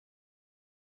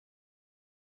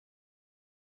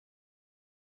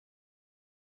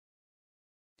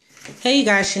Hey you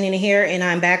guys, Chanina here, and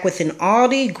I'm back with an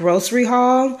Aldi grocery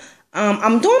haul.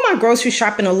 I'm doing my grocery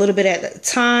shopping a little bit at a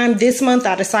time. This month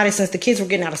I decided, since the kids were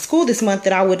getting out of school this month,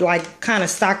 that I would kind of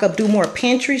stock up, do more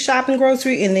pantry shopping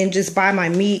grocery, and then just buy my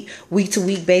meat week to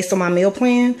week based on my meal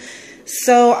plan.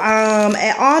 So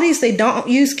at Aldi's they don't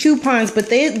use coupons, but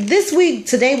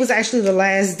today was actually the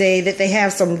last day that they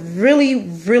have some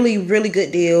really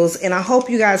good deals, and I hope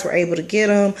you guys were able to get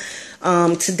them.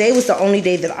 Today was the only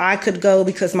day that I could go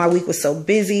because my week was so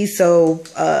busy. So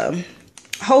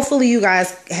hopefully you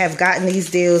guys have gotten these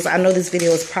deals. I know this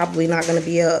video is probably not going to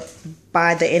be up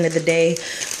by the end of the day.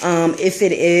 If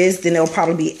it is, then it'll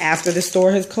probably be after the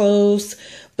store has closed.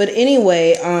 But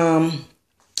anyway,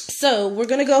 so we're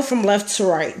going to go from left to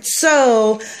right.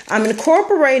 So I'm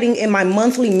incorporating in my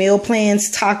monthly meal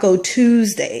plans Taco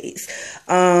Tuesdays.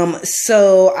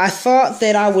 So I thought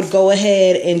that I would go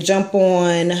ahead and jump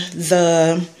on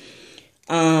the,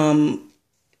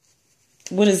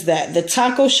 what is that? The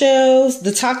taco shells.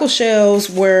 The taco shells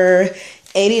were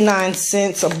 89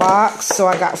 cents a box. So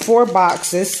I got 4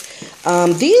 boxes.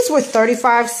 These were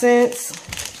 35 cents.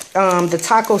 The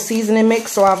taco seasoning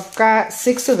mix. So I've got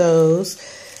 6 of those.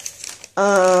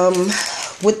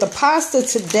 With the pasta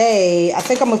today, I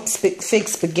think I'm going to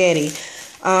fix spaghetti.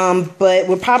 But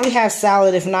we'll probably have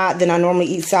salad. If not, then I normally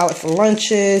eat salad for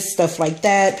lunches, stuff like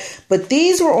that. But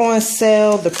these were on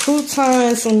sale. The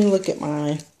croutons, let me look at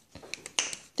my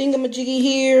thingamajiggy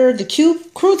here. The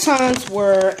croutons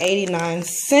were 89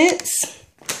 cents.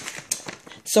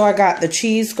 So I got the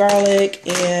cheese garlic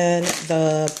and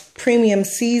the premium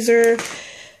Caesar.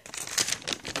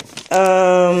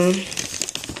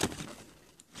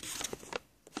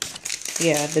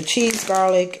 Yeah, the cheese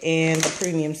garlic and the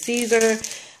premium Caesar.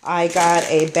 I got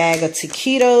a bag of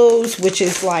taquitos, which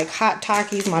is like hot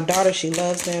Takis. My daughter, she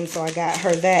loves them, so I got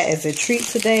her that as a treat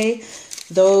today.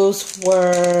 Those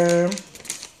were,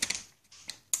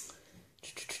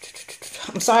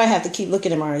 I'm sorry I have to keep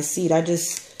looking at my receipt.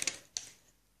 These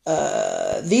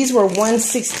were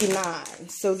 $1.69.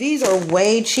 So these are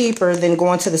way cheaper than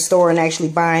going to the store and actually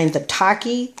buying the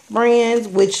Taki brands,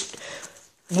 which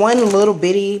one little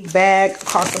bitty bag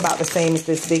costs about the same as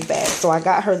this big bag. So I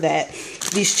got her that.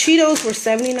 These Cheetos were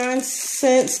 79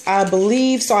 cents, I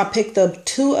believe. So I picked up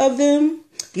 2 of them.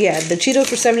 Yeah, the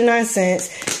Cheetos were 79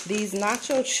 cents. These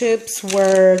nacho chips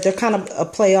were, they're kind of a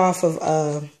play off of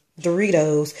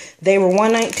Doritos. They were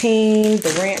 $1.19.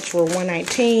 The ranch were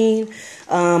 $1.19.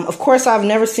 Of course, I've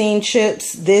never seen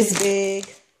chips this big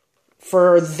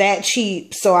for that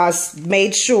cheap. So I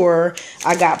made sure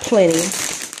I got plenty.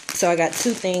 So I got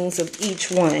 2 things of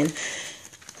each one.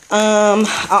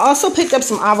 I also picked up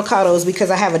some avocados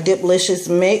because I have a Diplicious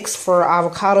mix for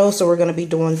avocados. So we're going to be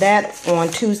doing that on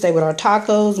Tuesday with our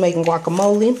tacos, making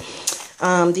guacamole.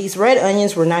 These red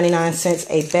onions were 99 cents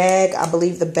a bag. I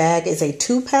believe the bag is a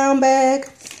 2-pound bag.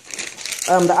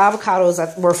 The avocados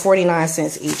were 49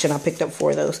 cents each, and I picked up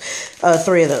 3 of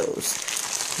those.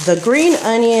 The green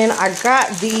onion, I got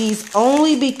these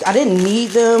only I didn't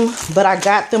need them, but I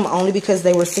got them only because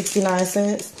they were 69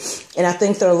 cents. And I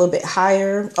think they're a little bit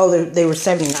higher. Oh, they were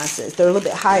 79 cents. They're a little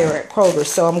bit higher at Kroger.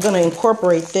 So I'm going to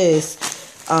incorporate this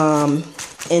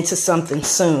into something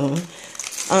soon.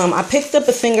 I picked up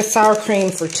a thing of sour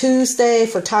cream for Tuesday,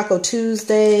 for Taco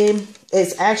Tuesday.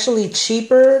 It's actually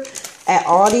cheaper at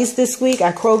Aldi's this week.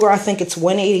 At Kroger, I think it's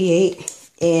 $1.88.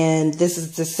 And this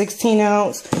is the 16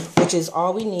 ounce, which is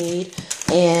all we need.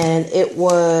 And it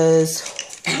was,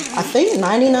 I think,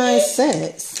 99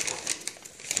 cents.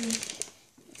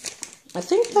 I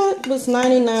think that was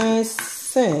 99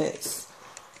 cents.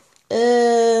 Yeah,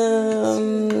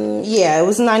 it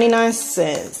was 99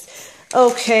 cents.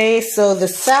 Okay, so the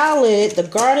salad, the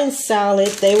garden salad,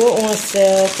 they were on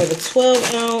sale for the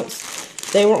 12 ounce.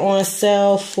 They were on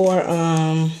sale for,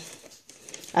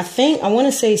 I want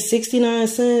to say 69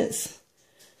 cents.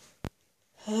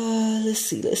 Let's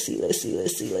see.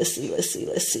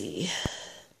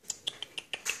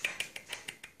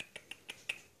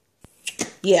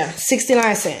 Yeah,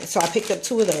 69 cents. So I picked up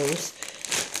 2 of those.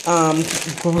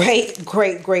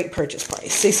 Great purchase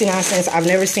price. 69 cents. I've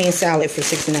never seen salad for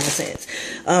 69 cents.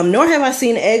 Nor have I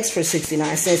seen eggs for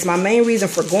 69 cents. My main reason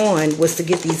for going was to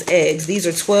get these eggs. These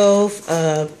are 12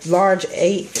 large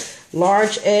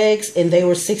eggs, and they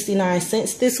were 69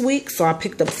 cents this week. So I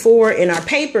picked up 4. In our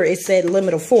paper, it said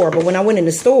limit of 4. But when I went in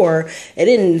the store, it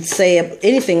didn't say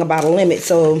anything about a limit.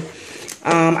 So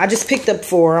I just picked up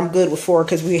 4. I'm good with 4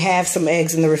 because we have some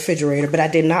eggs in the refrigerator. But I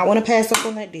did not want to pass up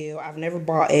on that deal. I've never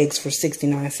bought eggs for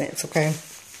 69 cents, okay?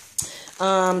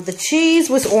 The cheese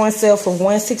was on sale for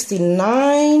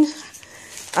 $1.69.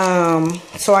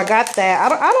 So I got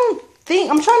that. I don't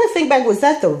I'm trying to think back, was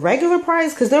that the regular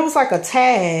price? Because there was like a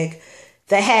tag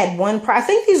that had one price. I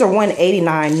think these are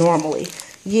 $1.89 normally.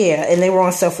 Yeah, and they were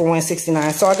on sale for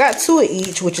 $1.69. So I got 2 of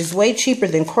each, which is way cheaper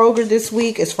than Kroger this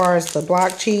week as far as the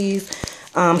block cheese.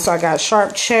 So I got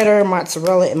sharp cheddar,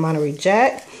 mozzarella, and Monterey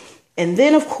Jack. And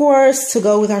then, of course, to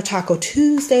go with our Taco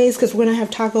Tuesdays, because we're going to have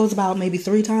tacos about maybe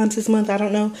 3 times this month. I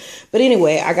don't know. But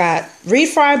anyway, I got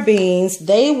refried beans.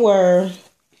 They were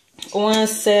on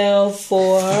sale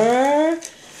for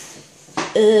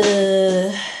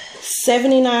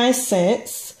 79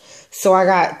 cents. So I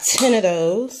got 10 of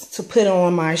those to put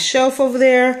on my shelf over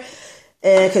there.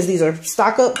 Because these are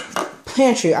stockpile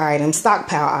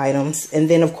items. And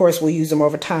then, of course, we'll use them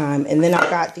over time. And then I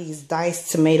got these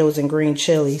diced tomatoes and green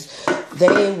chilies.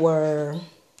 They were...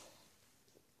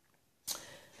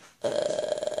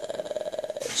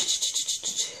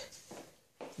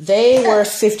 they were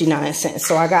 59 cents.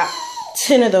 So I got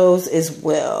 10 of those as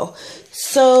well.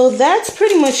 So that's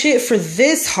pretty much it for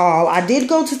this haul. I did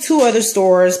go to 2 other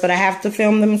stores, but I have to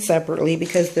film them separately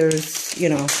because there's, you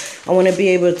know, I want to be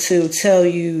able to tell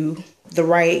you the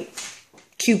right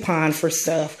coupon for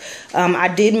stuff. I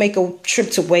did make a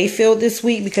trip to Wayfield this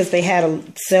week because they had a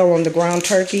sale on the ground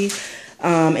turkey.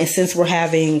 And since we're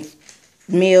having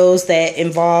meals that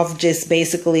involve just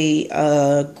basically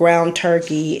ground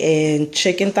turkey and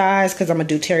chicken thighs, because I'm going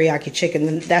to do teriyaki chicken,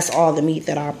 and that's all the meat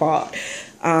that I bought.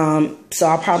 So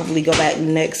I'll probably go back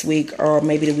next week or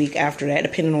maybe the week after that,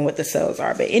 depending on what the sales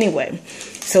are. But anyway,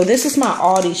 so this is my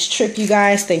Aldi's trip, you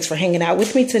guys. Thanks for hanging out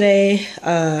with me today.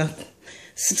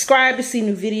 Subscribe to see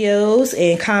new videos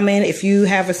and comment if you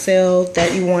have a sale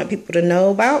that you want people to know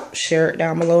about. Share it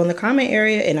down below in the comment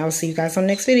area, and I'll see you guys on the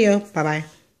next video. Bye-bye.